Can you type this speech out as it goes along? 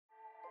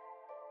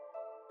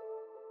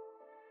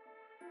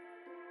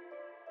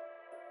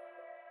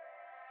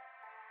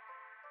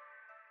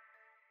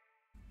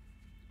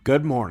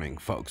Good morning,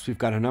 folks. We've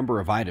got a number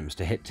of items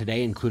to hit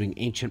today, including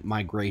ancient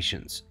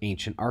migrations,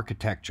 ancient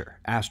architecture,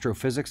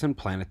 astrophysics, and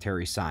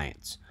planetary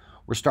science.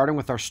 We're starting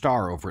with our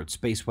star over at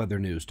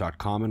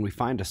spaceweathernews.com, and we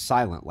find a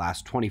silent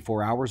last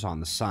 24 hours on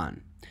the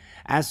sun.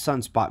 As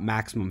sunspot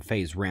maximum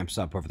phase ramps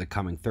up over the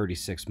coming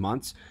 36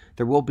 months,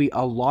 there will be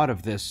a lot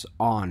of this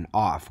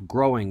on-off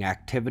growing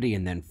activity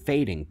and then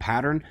fading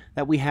pattern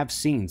that we have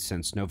seen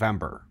since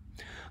November.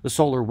 The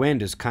solar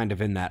wind is kind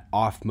of in that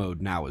off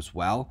mode now as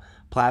well.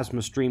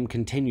 Plasma stream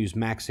continues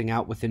maxing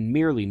out within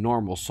merely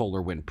normal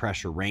solar wind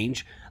pressure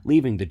range,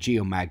 leaving the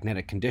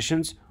geomagnetic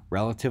conditions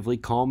relatively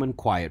calm and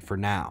quiet for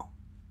now.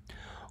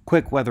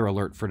 Quick weather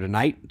alert for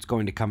tonight. It's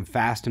going to come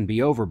fast and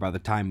be over by the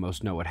time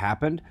most know it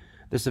happened.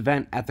 This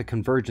event at the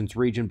convergence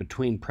region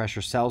between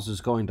pressure cells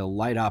is going to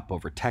light up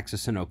over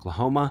Texas and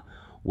Oklahoma.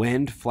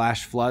 Wind,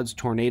 flash floods,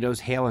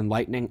 tornadoes, hail, and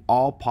lightning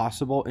all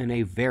possible in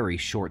a very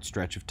short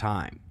stretch of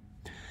time.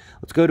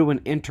 Let's go to an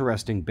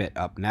interesting bit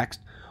up next.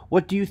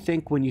 What do you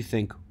think when you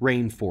think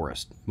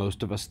rainforest?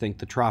 Most of us think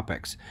the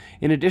tropics.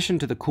 In addition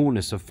to the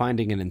coolness of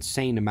finding an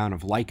insane amount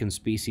of lichen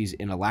species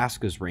in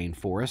Alaska's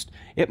rainforest,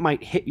 it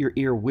might hit your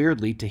ear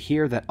weirdly to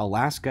hear that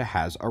Alaska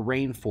has a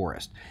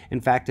rainforest.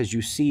 In fact, as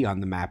you see on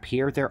the map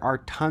here, there are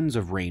tons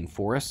of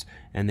rainforests,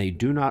 and they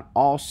do not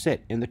all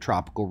sit in the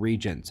tropical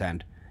regions.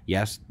 And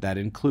yes, that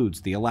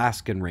includes the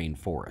Alaskan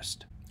rainforest.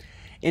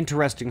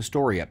 Interesting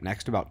story up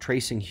next about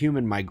tracing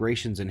human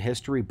migrations in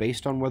history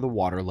based on where the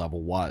water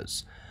level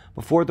was.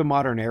 Before the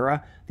modern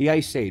era, the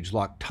Ice Age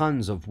locked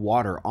tons of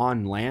water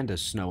on land as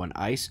snow and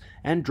ice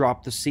and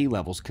dropped the sea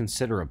levels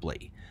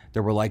considerably.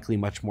 There were likely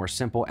much more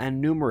simple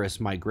and numerous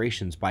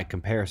migrations by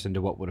comparison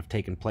to what would have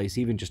taken place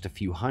even just a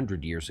few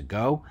hundred years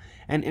ago,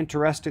 and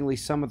interestingly,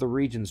 some of the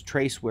regions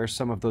trace where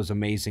some of those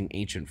amazing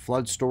ancient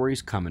flood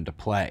stories come into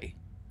play.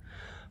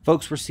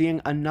 Folks, we're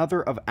seeing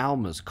another of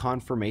ALMA's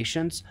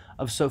confirmations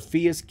of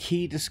Sophia's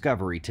key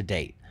discovery to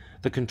date,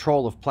 the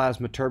control of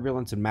plasma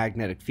turbulence and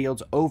magnetic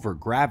fields over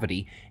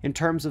gravity in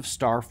terms of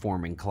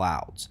star-forming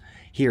clouds.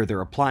 Here they're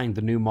applying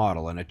the new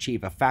model and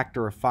achieve a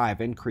factor of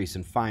 5 increase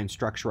in fine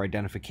structure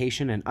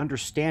identification and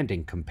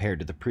understanding compared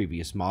to the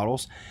previous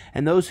models,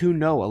 and those who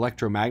know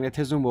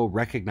electromagnetism will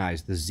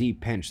recognize the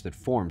ZPinch that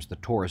forms the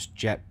torus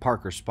jet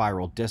Parker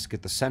spiral disk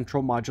at the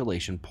central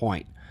modulation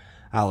point.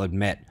 I'll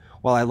admit,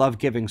 while I love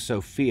giving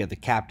Sophia the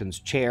captain's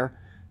chair,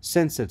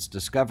 since its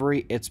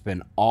discovery, it's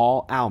been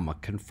all ALMA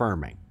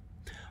confirming.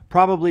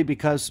 Probably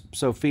because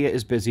Sophia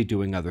is busy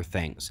doing other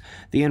things.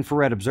 The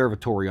infrared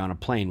observatory on a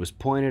plane was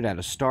pointed at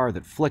a star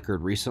that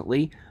flickered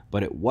recently,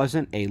 but it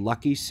wasn't a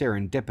lucky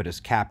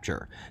serendipitous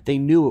capture. They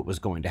knew it was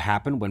going to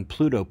happen when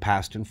Pluto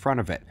passed in front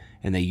of it,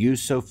 and they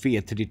used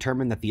Sophia to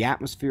determine that the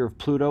atmosphere of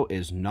Pluto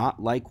is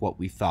not like what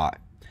we thought.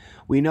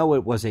 We know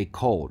it was a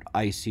cold,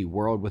 icy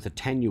world with a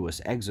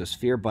tenuous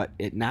exosphere, but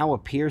it now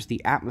appears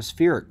the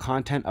atmospheric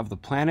content of the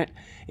planet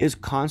is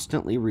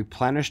constantly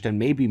replenished and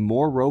may be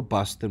more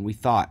robust than we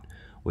thought,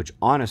 which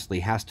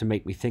honestly has to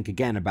make me think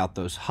again about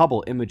those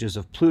Hubble images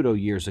of Pluto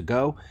years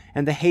ago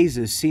and the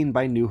hazes seen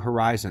by New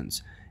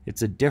Horizons.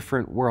 It's a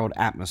different world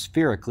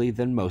atmospherically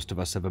than most of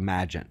us have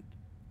imagined.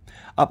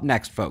 Up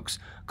next, folks,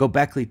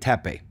 Göbekli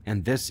Tepe,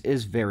 and this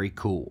is very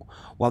cool.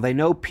 While they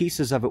know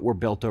pieces of it were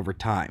built over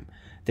time,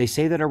 they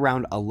say that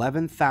around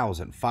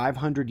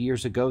 11,500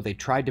 years ago they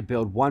tried to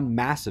build one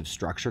massive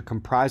structure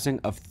comprising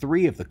of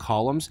 3 of the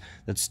columns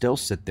that still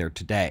sit there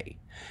today.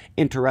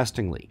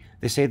 Interestingly,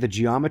 they say the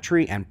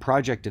geometry and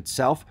project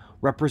itself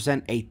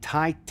represent a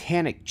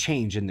titanic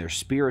change in their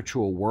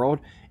spiritual world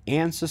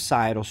and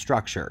societal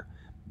structure.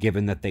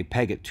 Given that they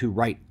peg it to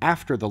right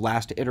after the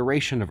last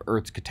iteration of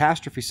Earth's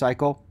catastrophe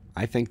cycle,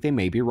 I think they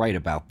may be right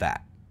about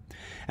that.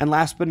 And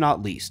last but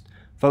not least,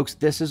 folks,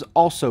 this is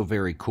also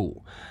very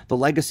cool. The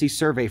legacy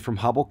survey from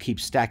Hubble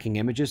keeps stacking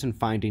images and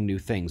finding new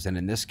things, and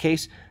in this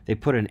case, they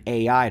put an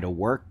AI to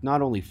work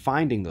not only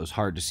finding those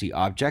hard-to-see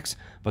objects,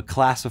 but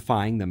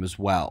classifying them as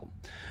well.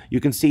 You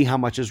can see how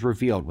much is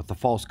revealed with the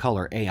false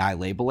color AI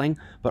labeling,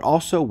 but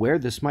also where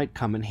this might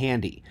come in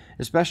handy,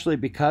 especially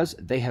because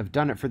they have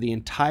done it for the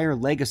entire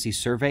legacy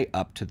survey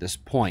up to this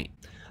point.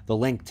 The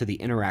link to the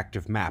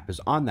interactive map is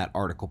on that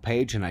article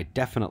page, and I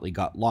definitely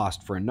got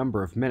lost for a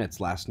number of minutes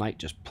last night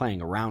just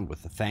playing around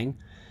with the thing.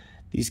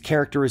 These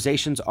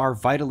characterizations are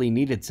vitally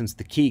needed since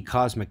the key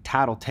cosmic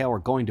tattletale are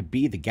going to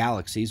be the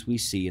galaxies we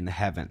see in the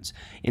heavens.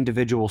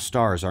 Individual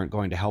stars aren't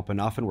going to help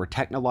enough, and we're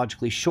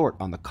technologically short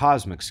on the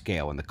cosmic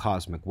scale and the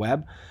cosmic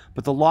web,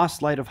 but the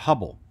lost light of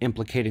Hubble,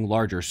 implicating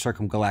larger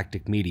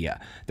circumgalactic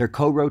media, their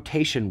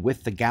co-rotation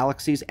with the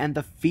galaxies, and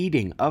the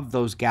feeding of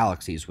those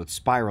galaxies with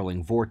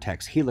spiraling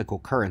vortex helical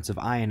currents of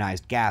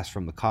ionized gas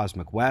from the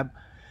cosmic web,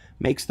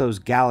 makes those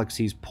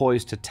galaxies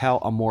poised to tell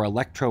a more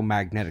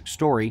electromagnetic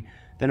story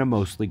than a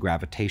mostly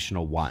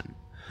gravitational one.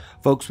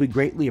 Folks, we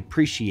greatly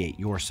appreciate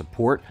your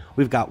support.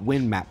 We've got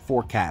wind map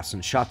forecasts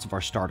and shots of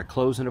our star to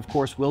close, and of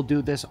course we'll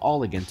do this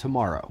all again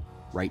tomorrow,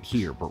 right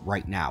here, but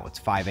right now it's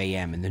 5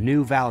 a.m. in the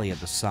new Valley of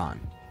the Sun.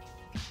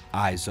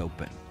 Eyes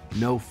open,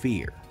 no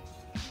fear.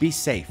 Be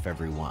safe,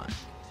 everyone.